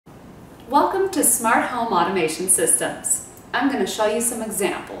Welcome to Smart Home Automation Systems. I'm going to show you some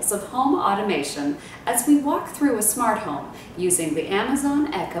examples of home automation as we walk through a smart home using the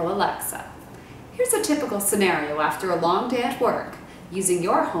Amazon Echo Alexa. Here's a typical scenario after a long day at work using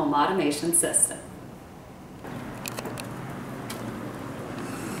your home automation system.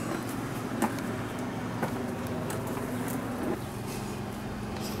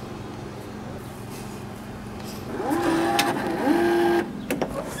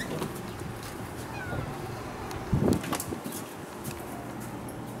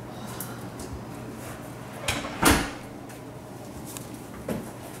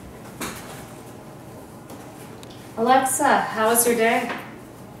 Alexa, how was your day?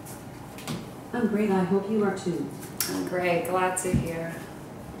 I'm great, I hope you are too. I'm great, glad to hear.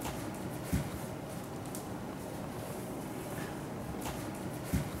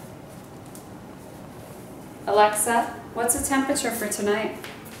 Alexa, what's the temperature for tonight?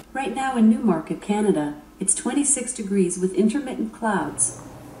 Right now in Newmarket, Canada, it's 26 degrees with intermittent clouds.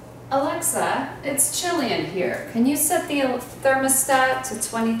 Alexa, it's chilly in here. Can you set the thermostat to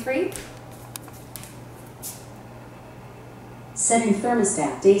 23? Setting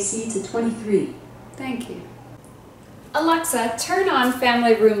thermostat AC to 23. Thank you. Alexa, turn on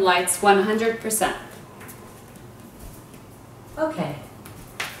family room lights 100%. Okay.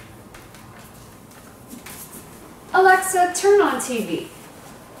 Alexa, turn on TV.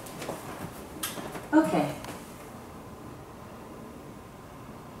 Okay.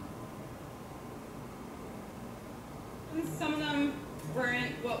 Some of them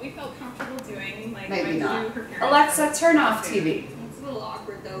weren't what we felt comfortable doing, like Maybe not. her parents. Alexa, turn off TV. It's a little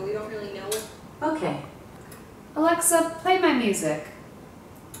awkward though, we don't really know. Okay. Alexa, play my music.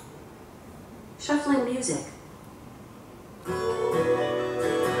 Shuffling music. I'm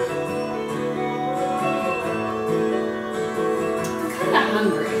kind of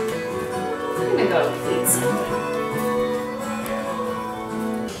hungry. I'm gonna go eat something.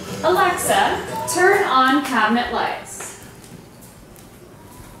 Alexa, turn on cabinet lights.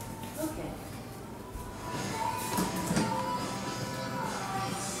 Okay.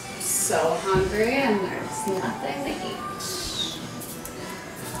 So hungry and there's nothing to eat.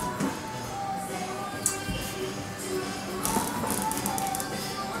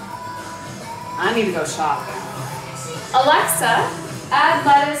 I need to go shopping. Alexa, add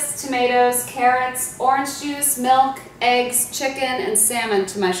lettuce, tomatoes, carrots, orange juice, milk, eggs, chicken, and salmon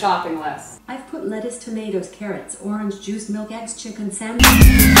to my shopping list. I've put lettuce, tomatoes, carrots, orange juice, milk, eggs, chicken, salmon.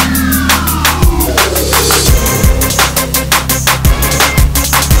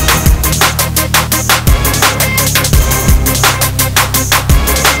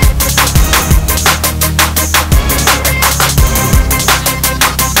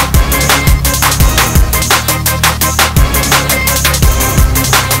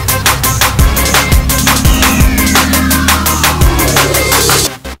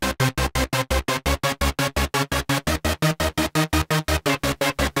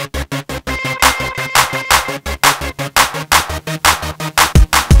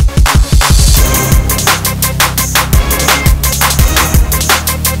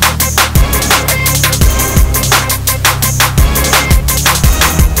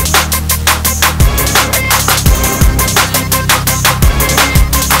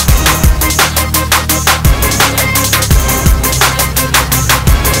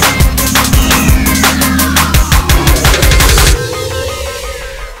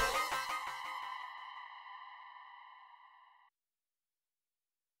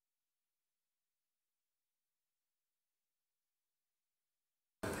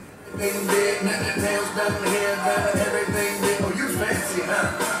 Everything big, nothing nails done, hair done, everything big. Oh, you fancy,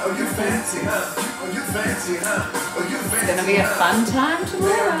 huh? Oh, you fancy, huh? Oh, you fancy, huh? Oh, you fancy. It's gonna be a fun time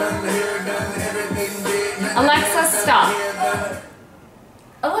tomorrow. Hair done, everything big. Alexa, stop.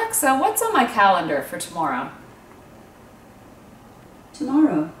 Alexa, what's on my calendar for tomorrow?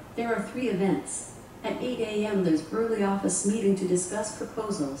 Tomorrow, there are 3 events. At 8 a.m. there's early office meeting to discuss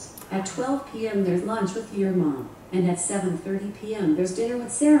proposals. At 12 p.m. there's lunch with your mom. And at 7:30 p.m. there's dinner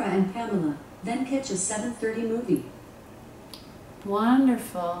with Sarah and Pamela. Then catch a 7:30 movie.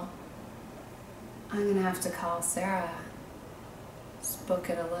 Wonderful. I'm gonna have to call Sarah. Let's book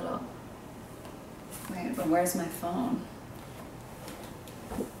it a little. Wait, but where's my phone?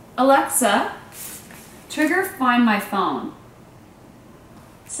 Alexa, trigger Find My Phone.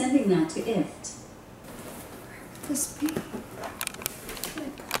 Sending that to IFT. Where would this be?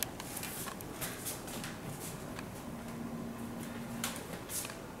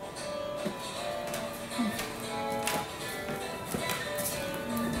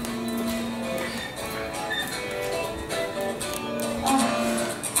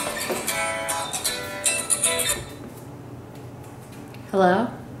 Hello?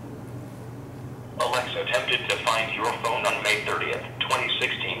 Alexa attempted to find your phone on May 30th,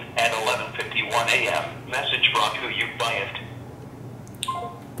 2016 at 11:51 a.m. Message brought to you by it.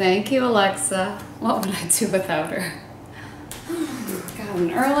 Thank you, Alexa. What would I do without her? Got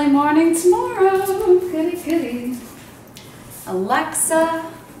an early morning tomorrow. Goody, goody.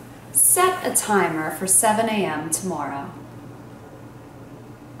 Alexa, set a timer for 7 a.m. tomorrow.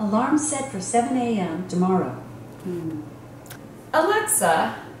 Alarm set for 7 a.m. tomorrow.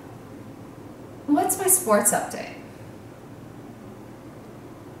 Alexa, what's my sports update?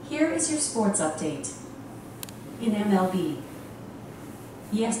 Here is your sports update. In MLB.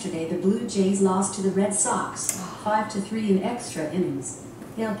 Yesterday, the Blue Jays lost to the Red Sox, 5-3 in extra innings.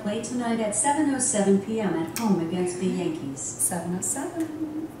 They'll play tonight at 7:07 p.m. at home against the Yankees.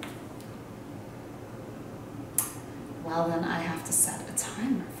 7:07. Well, then I have to set a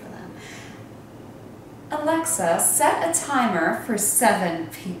timer for them. Alexa, set a timer for 7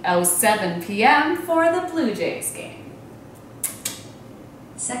 p.m. for the Blue Jays game.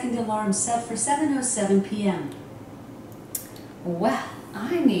 Second alarm set for 7:07 p.m. Well,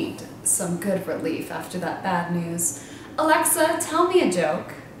 I need some good relief after that bad news. Alexa, tell me a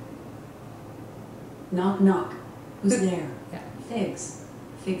joke. Knock, knock. Who's there? Yeah. Figs.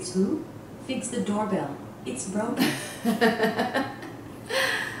 Figs who? Figs the doorbell. It's broken.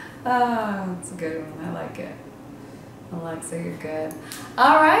 Oh, it's a good one. I like it. Alexa, you're good.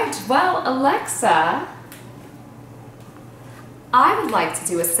 All right. Well, Alexa, I would like to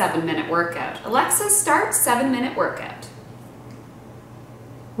do a 7-minute workout. Alexa, start 7-minute workout.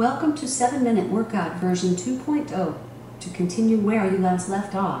 Welcome to 7-Minute Workout version 2.0. To continue where you last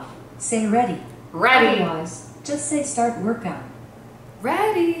left off, say ready. Ready. Otherwise, just say start workout.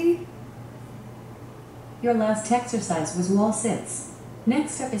 Ready. Your last exercise was wall sits.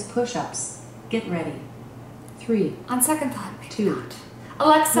 Next up is push-ups. Get ready. 3, On second thought, maybe 2, not.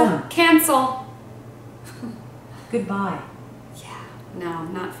 Alexa, 1. cancel. Goodbye. Yeah, no,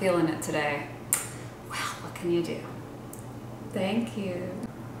 I'm not feeling it today. Well, what can you do? Thank you.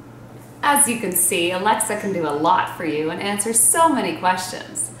 As you can see, Alexa can do a lot for you and answer so many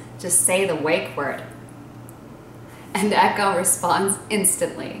questions. Just say the wake word, and Echo responds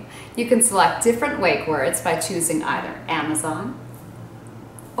instantly. You can select different wake words by choosing either Amazon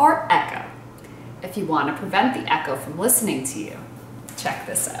or Echo. If you want to prevent the Echo from listening to you, check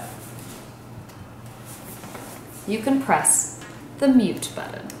this out. You can press the mute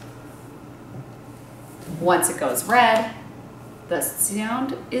button. Once it goes red, the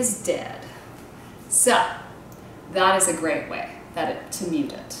sound is dead. So, that is a great way to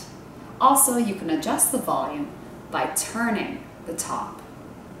mute it. Also, you can adjust the volume by turning the top.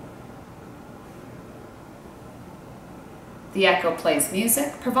 The Echo plays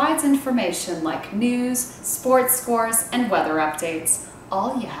music, provides information like news, sports scores, and weather updates.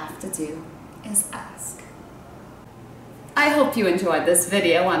 All you have to do is ask. I hope you enjoyed this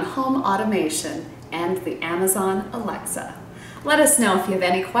video on home automation and the Amazon Alexa. Let us know if you have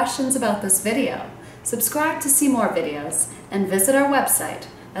any questions about this video. Subscribe to see more videos and visit our website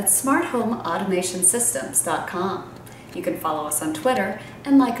at smarthomeautomationsystems.com. You can follow us on Twitter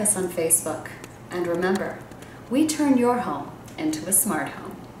and like us on Facebook. And remember, we turn your home into a smart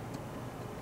home.